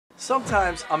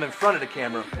Sometimes I'm in front of the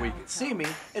camera where you can see me,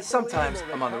 and sometimes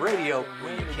I'm on the radio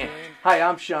where you can't. Hi,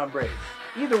 I'm Sean Brady.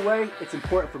 Either way, it's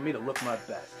important for me to look my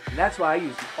best, and that's why I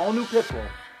use the all-new Pitbull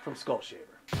from Skull Shaver.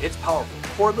 It's powerful,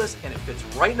 cordless, and it fits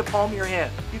right in the palm of your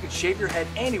hand. You can shave your head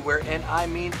anywhere, and I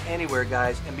mean anywhere,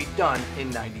 guys, and be done in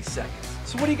 90 seconds.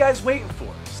 So what are you guys waiting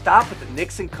for? Stop at the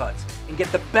nicks and cuts and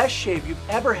get the best shave you've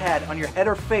ever had on your head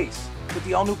or face with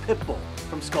the all-new Pitbull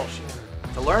from Skull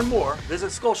Shaver. To learn more, visit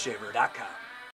skullshaver.com.